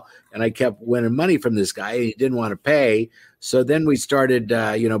NFL, and I kept winning money from this guy. And he didn't want to pay. So then we started,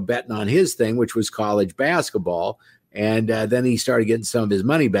 betting on his thing, which was college basketball. And then he started getting some of his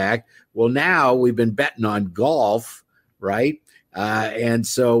money back. Well, now we've been betting on golf, right? And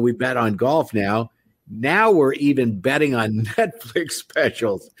so we bet on golf now. Now we're even betting on Netflix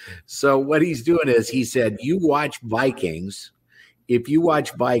specials. So what he's doing is he said, you watch Vikings. If you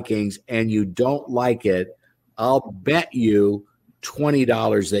watch Vikings and you don't like it, I'll bet you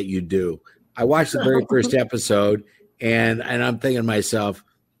 $20 that you do. I watched the very first episode, and I'm thinking to myself,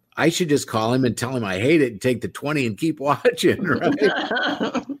 I should just call him and tell him I hate it and take the 20 and keep watching,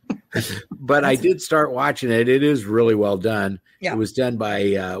 right? But I did start watching it. It is really well done. Yeah. It was done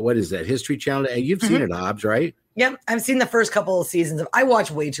by, what is that, History Channel? You've seen it, Hobbs, right? Yep. I've seen the first couple of seasons. I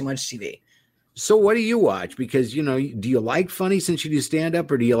watch way too much TV. So what do you watch? Because, do you like funny since you do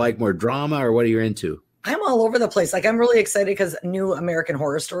stand-up, or do you like more drama, or what are you into? I'm all over the place. Like, I'm really excited because new American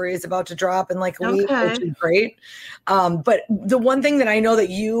Horror Story is about to drop in like a week, which is great. But the one thing that I know that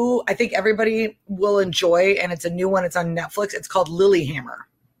I think everybody will enjoy, and it's a new one, it's on Netflix. It's called Lilyhammer.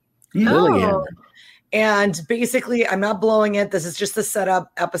 Lilyhammer. And basically, I'm not blowing it. This is just the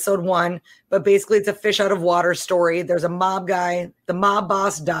setup, episode 1. But basically, it's a fish out of water story. There's a mob guy. The mob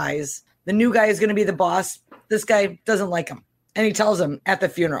boss dies. The new guy is going to be the boss. This guy doesn't like him. And he tells him at the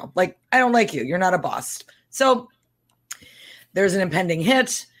funeral, like, I don't like you. You're not a boss. So there's an impending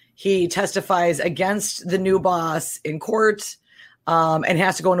hit. He testifies against the new boss in court and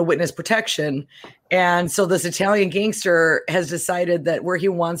has to go into witness protection. And so this Italian gangster has decided that where he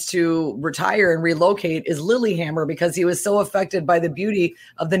wants to retire and relocate is Lilyhammer because he was so affected by the beauty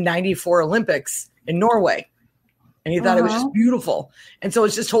of the 94 Olympics in Norway. And he thought it was just beautiful. And so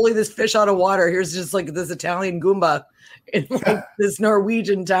it's just totally this fish out of water. Here's just like this Italian Goomba in like this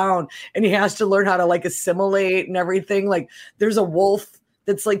Norwegian town. And he has to learn how to like assimilate and everything. Like there's a wolf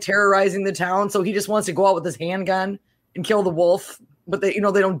that's like terrorizing the town. So he just wants to go out with his handgun and kill the wolf. But they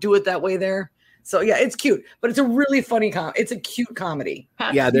don't do it that way there. So yeah, it's cute, but it's a really funny it's a cute comedy.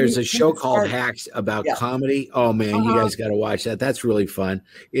 Yeah, there's a show called Hacks about comedy. Oh man, you guys got to watch that. That's really fun.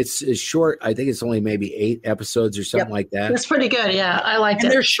 It's short. I think it's only maybe 8 episodes or something like that. It's pretty good. Yeah, I liked it.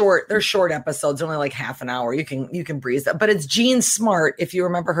 They're short. They're short episodes, only like half an hour. You can breeze that. But it's Jean Smart, if you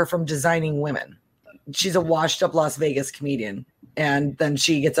remember her from Designing Women. She's a washed up Las Vegas comedian, and then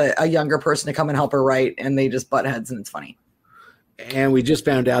she gets a younger person to come and help her write, and they just butt heads, and it's funny. And we just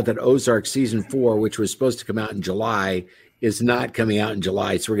found out that Ozark season 4, which was supposed to come out in July, is not coming out in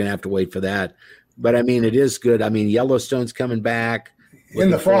July. So we're going to have to wait for that. But I mean, it is good. I mean, Yellowstone's coming back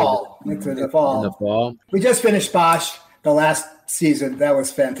in the fall. In the fall. We just finished Bosch, the last season. That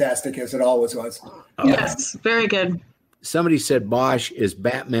was fantastic, as it always was. Yes, very good. Somebody said Bosch is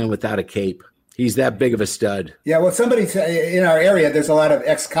Batman without a cape. He's that big of a stud. Yeah, well, somebody in our area, there's a lot of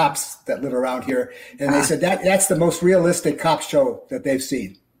ex-cops that live around here, and they said that's the most realistic cop show that they've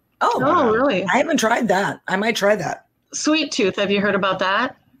seen. Oh, really? I haven't tried that. I might try that. Sweet Tooth, have you heard about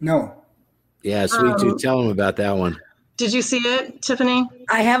that? No. Yeah, Sweet Tooth, tell them about that one. Did you see it, Tiffany?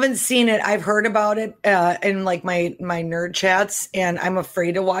 I haven't seen it. I've heard about it in like my nerd chats, and I'm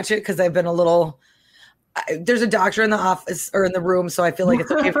afraid to watch it because I've been a little there's a doctor in the office or in the room, so I feel like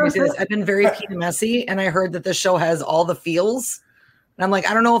it's okay for me to say this. I've been very PMSy, and I heard that the show has all the feels. And I'm like,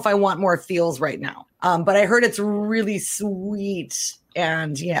 I don't know if I want more feels right now. But I heard it's really sweet.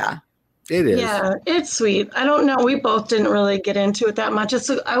 And yeah. It is. Yeah, it's sweet. I don't know. We both didn't really get into it that much.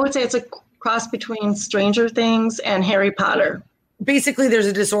 I would say it's a cross between Stranger Things and Harry Potter. Basically, there's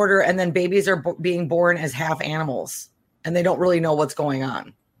a disorder, and then babies are being born as half animals, and they don't really know what's going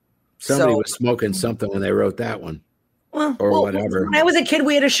on. Somebody was smoking something when they wrote that one. Well, whatever. When I was a kid,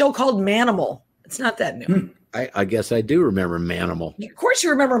 we had a show called Manimal. It's not that new. I guess I do remember Manimal. Of course you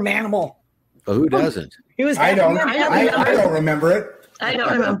remember Manimal. But who doesn't? He was I don't remember it. I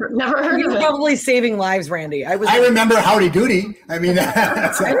don't remember. Never heard you of were it. probably saving lives, Randy. I remember Howdy Doody. I mean,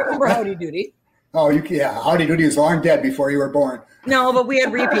 I remember Howdy Doody. Oh, Howdy Doody was long dead before you were born. No, but we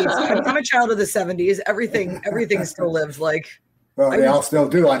had repeats. I'm a child of the 70s. Everything still lives like. Well, they all still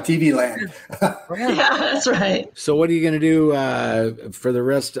do on TV land. Yeah, that's right. So what are you going to do for the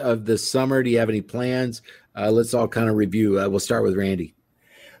rest of the summer? Do you have any plans? Let's all kind of review. We'll start with Randy.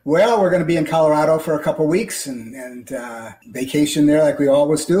 Well, we're going to be in Colorado for a couple of weeks and vacation there like we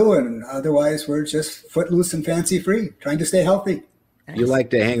always do. And otherwise, we're just footloose and fancy free, trying to stay healthy. Nice. You like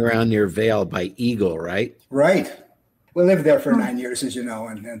to hang around near Vail by Eagle, right? Right. We lived there for 9 years, as you know.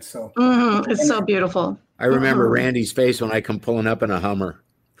 And so it's so beautiful. I remember Randy's face when I come pulling up in a Hummer.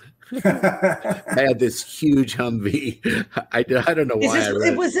 I had this huge Humvee. I don't know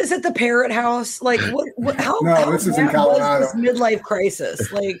why. Was this at the Parrot House? Like, how? No, this is in Colorado. Was this midlife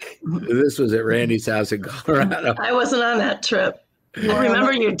crisis? Like, this was at Randy's house in Colorado. I wasn't on that trip. I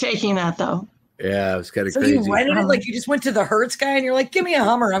remember you taking that though. Yeah, it was kind of crazy. So you rented it like you just went to the Hertz guy and you're like, give me a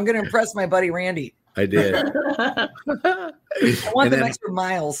Hummer. I'm going to impress my buddy Randy. I did. I want them extra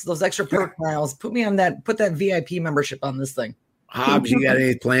miles, those extra perk miles. Put me on that. Put that VIP membership on this thing. Hobbs, you got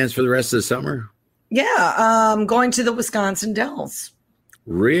any plans for the rest of the summer? Yeah, going to the Wisconsin Dells.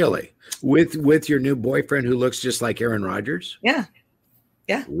 Really? With your new boyfriend who looks just like Aaron Rodgers? Yeah.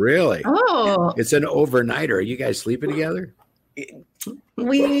 Really? Oh, it's an overnighter. Are you guys sleeping together?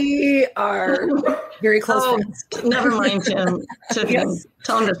 We are very close friends. Never mind, Tim. Yes.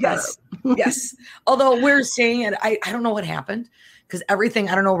 Tell him to yes. Yes. Although we're staying at, I don't know what happened. Because everything,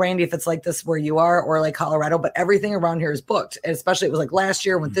 I don't know, Randy, if it's like this where you are or like Colorado, but everything around here is booked. And especially it was like last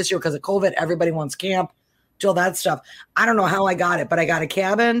year with this year because of COVID, everybody wants camp, do all that stuff. I don't know how I got it, but I got a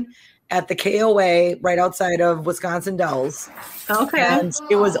cabin at the KOA right outside of Wisconsin Dells. Okay. And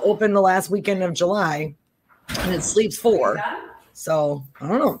it was open the last weekend of July and it sleeps 4. So I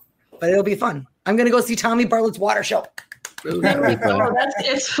don't know, but it'll be fun. I'm going to go see Tommy Bartlett's water show.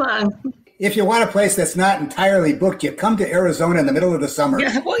 It's fun. If you want a place that's not entirely booked, you come to Arizona in the middle of the summer.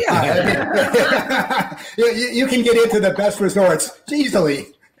 Yeah, well, yeah. You can get into the best resorts easily,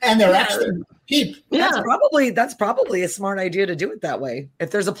 and they're actually cheap. Yeah. That's probably a smart idea to do it that way.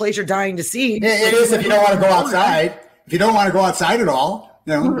 If there's a place you're dying to see. It is if you don't want to go outside. If you don't want to go outside at all,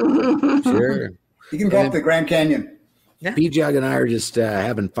 Sure. You can go up the Grand Canyon. Yeah. B-Jug and I are just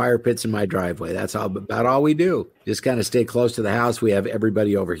having fire pits in my driveway. That's about all we do. Just kind of stay close to the house. We have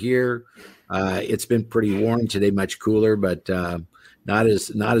everybody over here. It's been pretty warm today, much cooler, but not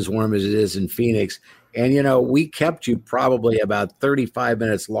as warm as it is in Phoenix. And, we kept you probably about 35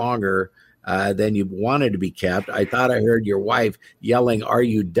 minutes longer than you wanted to be kept. I thought I heard your wife yelling, "Are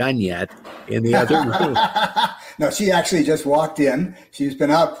you done yet?" in the other room. No, she actually just walked in. She's been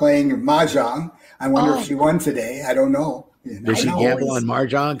out playing Mahjong. I wonder if she won today. I don't know. Does she gamble on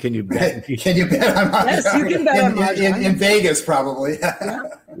Mahjong? Can you bet? Can you bet on Mahjong? Yes, you can bet on Mahjong. In Vegas, probably.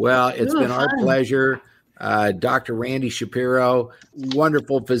 Well, it's been our pleasure. Dr. Randy Shapiro,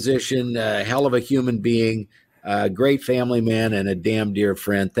 wonderful physician, hell of a human being, great family man, and a damn dear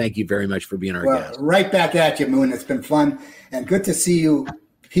friend. Thank you very much for being our guest. Right back at you, Moon. It's been fun and good to see you,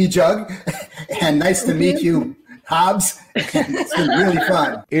 P-Jug, and nice to meet you, Hobbs. It's been really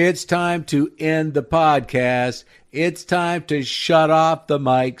fun. It's time to end the podcast. It's time to shut off the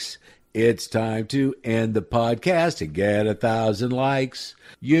mics. It's time to end the podcast and get 1,000 likes.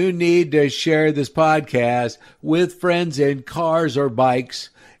 You need to share this podcast with friends in cars or bikes.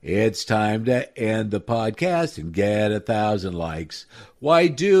 It's time to end the podcast and get 1,000 likes. Why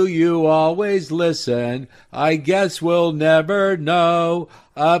do you always listen? I guess we'll never know.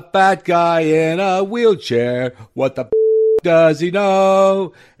 A fat guy in a wheelchair. What the does he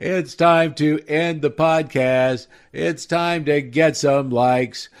know? It's time to end the podcast. It's time to get some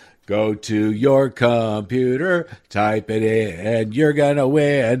likes. Go to your computer, type it in, you're gonna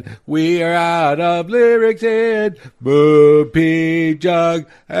win. We are out of lyrics in Boob, Pete, Jug,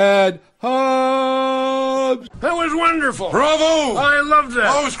 and Hobbs. That was wonderful. Bravo! I loved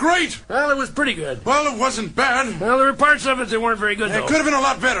that. Oh, it was great. Well, it was pretty good. Well, it wasn't bad. Well, there were parts of it that weren't very good, though. It could have been a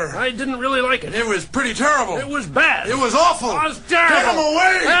lot better. I didn't really like it. It was pretty terrible. It was bad. It was awful. It was terrible. Get him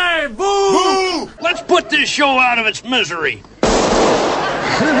away! Hey, boo! Boo! Let's put this show out of its misery.